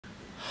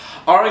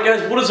Alright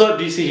guys, what is up?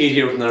 DC Heat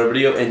here with another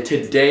video, and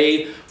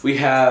today we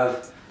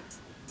have,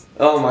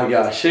 oh my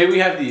gosh, today we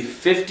have the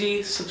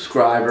 50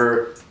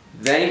 subscriber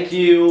thank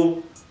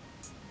you.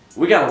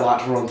 We got a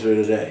lot to run through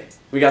today.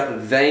 We got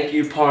the thank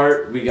you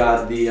part, we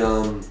got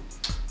the,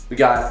 we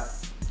got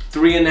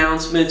 3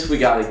 announcements, we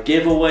got a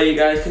giveaway you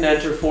guys can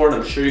enter for, and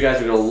I'm sure you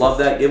guys are going to love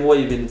that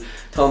giveaway. You've been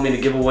telling me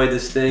to give away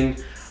this thing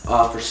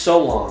for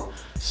so long.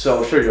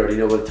 So I'm sure you already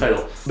know the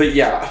title. But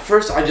yeah,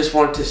 first I just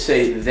wanted to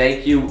say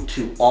thank you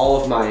to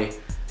all of my,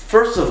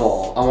 first of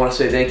all, I want to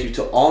say thank you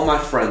to all my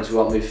friends who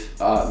helped me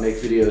make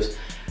videos.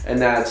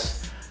 And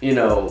that's, you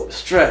know,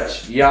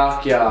 Stretch,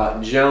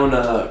 Yakya,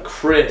 Jonah,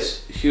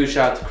 Chris, huge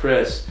shout out to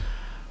Chris.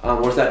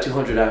 Where's that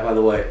 200 at, by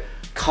the way?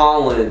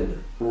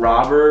 Colin,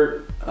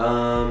 Robert,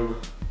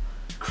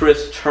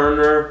 Chris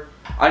Turner.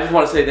 I just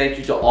want to say thank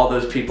you to all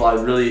those people. I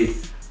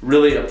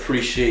really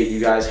appreciate you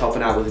guys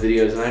helping out with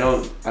videos, and I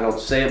don't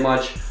say it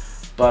much,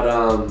 but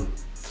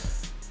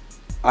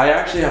I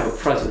actually have a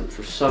present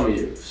for some of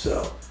you,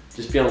 so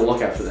just be on the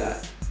lookout for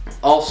that.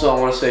 Also, I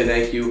want to say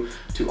thank you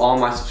to all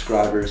my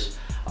subscribers.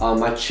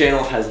 My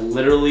channel has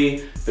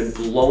literally been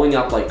blowing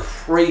up like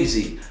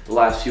crazy the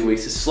last few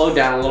weeks. It's slowed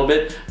down a little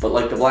bit, but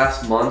like the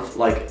last month,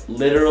 like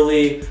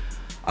literally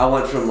I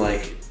went from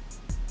like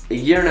a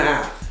year and a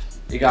half,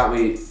 it got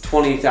me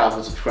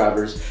 20,000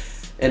 subscribers.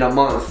 In a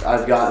month,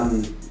 I've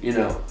gotten, you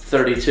know,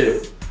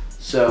 32.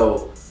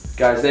 So,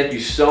 guys, thank you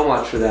so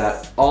much for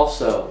that.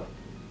 Also,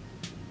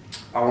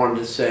 I wanted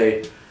to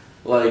say,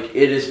 like,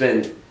 it has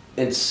been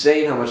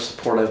insane how much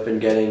support I've been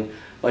getting.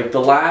 Like, the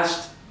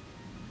last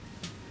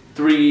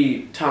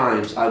 3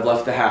 times I've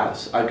left the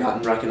house, I've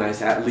gotten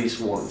recognized at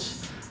least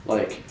once.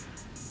 Like,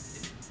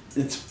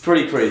 it's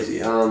pretty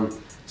crazy.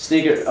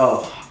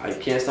 I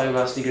can't talk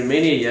about Sneaker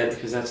Mania yet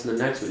because that's in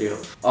the next video.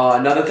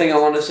 Another thing I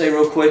want to say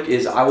real quick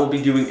is I will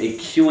be doing a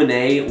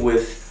Q&A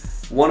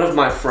with one of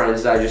my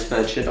friends that I just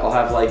mentioned. I'll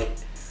have like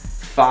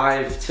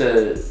 5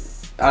 to,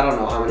 I don't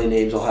know how many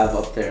names I'll have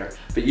up there.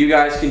 But you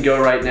guys can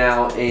go right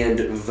now and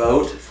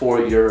vote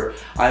for your,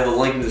 I have a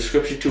link in the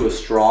description to a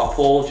straw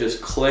poll.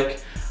 Just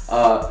click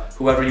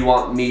whoever you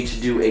want me to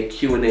do a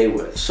Q&A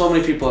with. So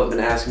many people have been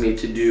asking me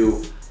to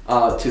do,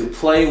 to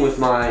play with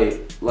my,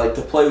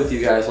 to play with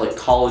you guys like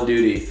Call of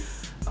Duty,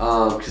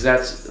 because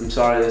that's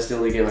the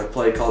only game I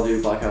play, Call of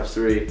Duty Black Ops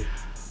 3,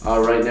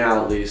 right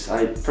now at least.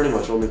 I pretty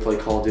much only play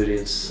Call of Duty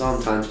and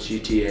sometimes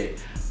GTA,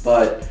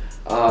 but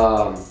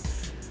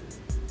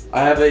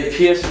I have a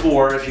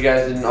PS4 if you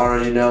guys didn't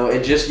already know,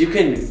 and just, you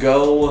can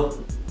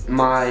go,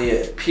 my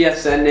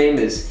PSN name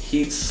is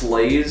Heat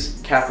Slays,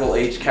 capital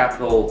H,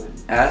 capital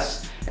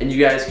S, and you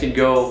guys can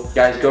go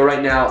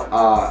right now,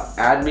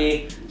 add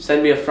me,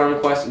 send me a friend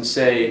request and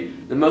say,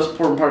 the most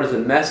important part is a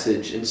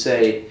message, and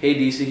say, hey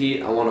DC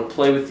Heat, I want to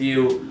play with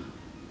you,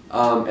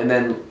 and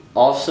then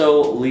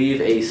also leave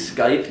a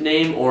Skype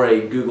name or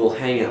a Google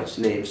Hangouts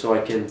name so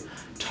I can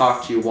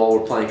talk to you while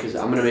we're playing, because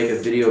I'm going to make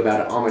a video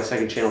about it on my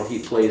second channel,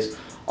 Heat Plays.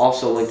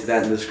 Also link to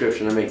that in the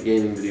description. I make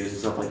gaming videos and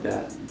stuff like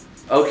that.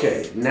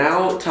 Okay,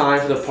 now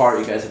time for the part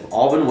you guys have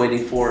all been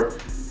waiting for,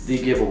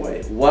 the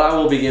giveaway. What I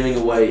will be giving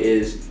away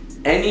is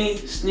any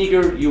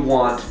sneaker you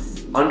want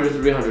under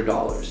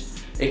 $300.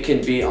 It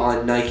can be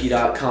on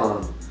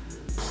Nike.com.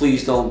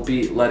 Please don't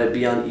let it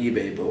be on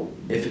eBay.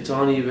 But if it's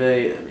on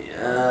eBay, I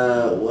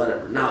mean,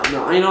 whatever. No,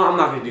 you know, I'm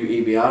not gonna do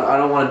eBay. I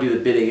don't want to do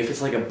the bidding. If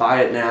it's like a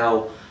buy it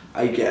now,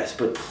 I guess.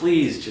 But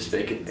please just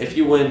make it. If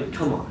you win,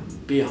 come on,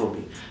 be a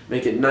homie.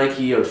 Make it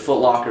Nike or Foot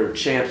Locker or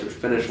Champs or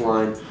Finish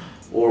Line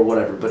or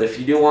whatever. But if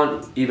you do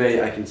want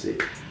eBay, I can see.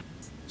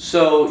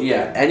 So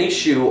yeah, any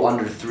shoe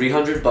under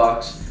 300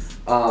 bucks.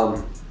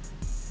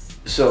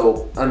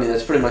 So, I mean,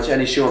 that's pretty much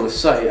any shoe on the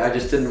site. I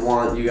just didn't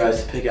want you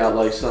guys to pick out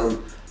like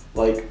some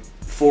like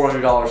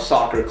 $400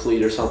 soccer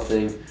cleat or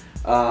something.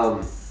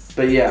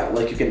 But yeah,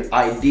 like you can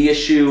ID a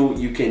shoe,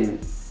 you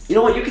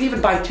know what, you can even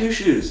buy 2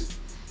 shoes.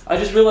 I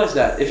just realized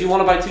that. If you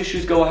want to buy 2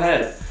 shoes, go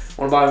ahead.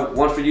 Want to buy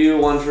one for you,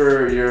 one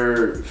for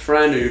your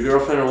friend or your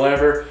girlfriend or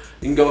whatever,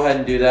 you can go ahead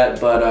and do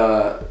that,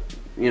 but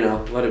you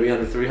know, let it be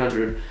under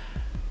 300.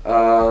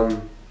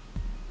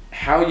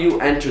 How you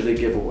enter the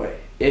giveaway.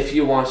 If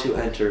you want to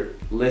enter,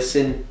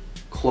 listen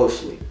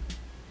closely.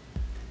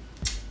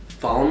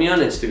 Follow me on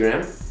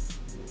Instagram,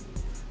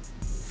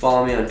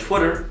 follow me on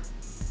Twitter,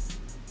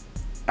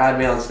 add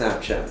me on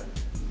Snapchat,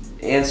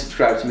 and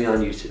subscribe to me on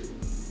YouTube.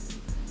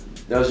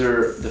 Those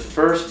are the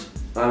first,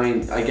 I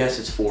mean, I guess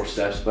it's 4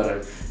 steps, but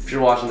if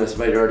you're watching this,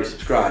 but you're already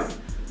subscribed.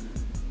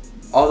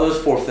 All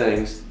those 4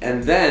 things,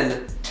 and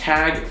then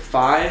tag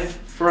 5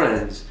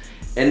 friends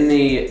in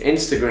the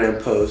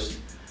Instagram post,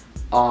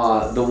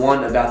 the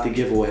one about the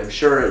giveaway. I'm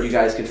sure you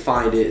guys can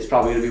find it. It's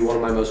probably going to be one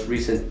of my most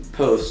recent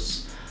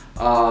posts.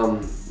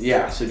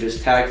 Yeah, so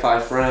just tag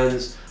 5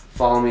 friends,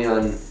 follow me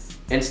on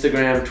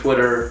Instagram,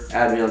 Twitter,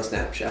 add me on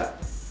Snapchat.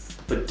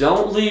 But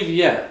don't leave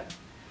yet.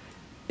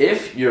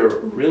 If you're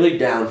really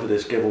down for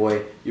this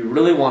giveaway, you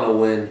really want to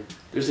win,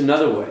 there's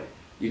another way.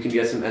 You can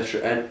get some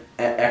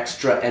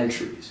extra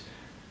entries.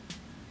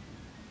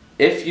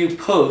 If you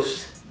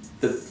post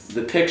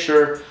the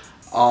picture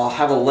I'll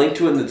have a link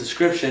to it in the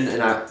description,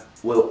 and I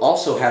will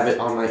also have it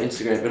on my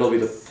Instagram. It'll be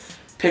the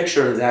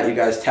picture that you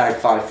guys tag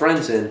 5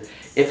 friends in.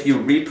 If you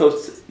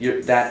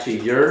repost that to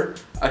your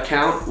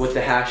account with the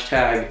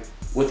hashtag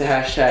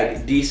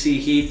DC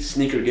Heat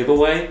Sneaker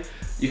Giveaway,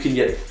 you can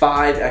get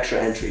 5 extra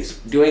entries.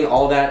 Doing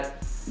all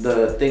that,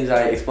 the things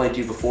I explained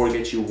to you before,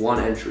 gets you 1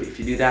 entry. If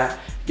you do that,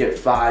 get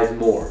 5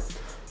 more.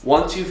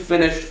 Once you've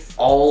finished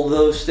all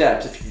those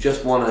steps, if you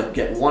just want to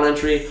get 1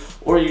 entry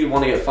or you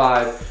want to get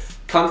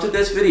 5, come to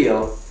this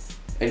video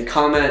and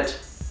comment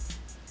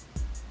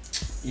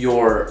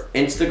your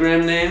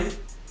Instagram name,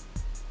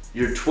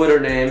 your Twitter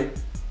name,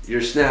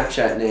 your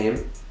Snapchat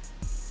name,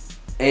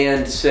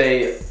 and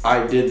say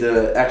I did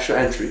the extra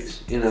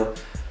entries, you know.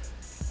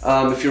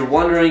 If you're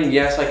wondering,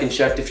 yes, I can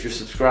check if you're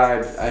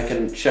subscribed. I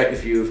can check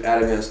if you've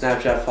added me on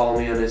Snapchat, follow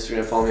me on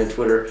Instagram, follow me on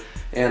Twitter,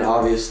 and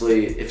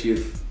obviously if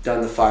you've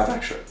done the 5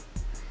 extra.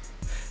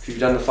 If you've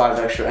done the 5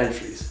 extra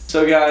entries.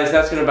 So guys,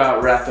 that's gonna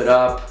about wrap it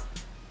up.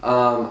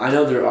 I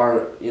know there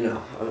are, you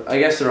know, I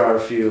guess there are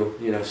a few,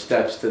 you know,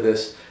 steps to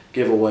this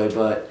giveaway,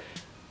 but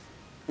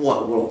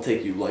what will it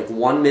take you, like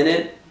 1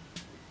 minute?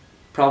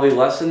 Probably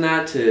less than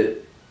that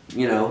to,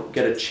 you know,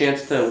 get a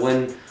chance to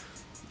win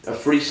a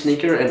free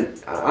sneaker.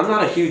 And I'm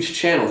not a huge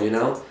channel, you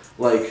know,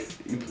 like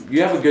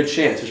you have a good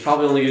chance. There's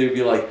probably only going to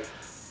be like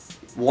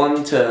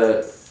 1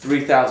 to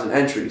 3,000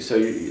 entries. So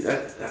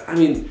I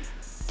mean,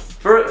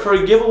 for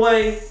a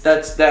giveaway,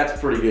 that's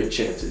pretty good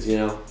chances, you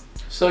know.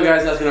 So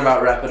guys, that's gonna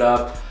about wrap it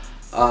up.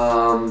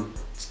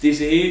 It's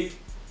DC Heat.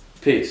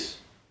 Peace.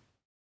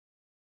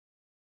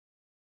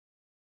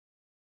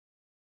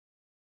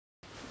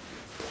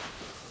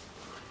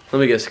 Let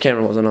me guess, the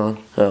camera wasn't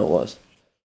on. Oh, it was.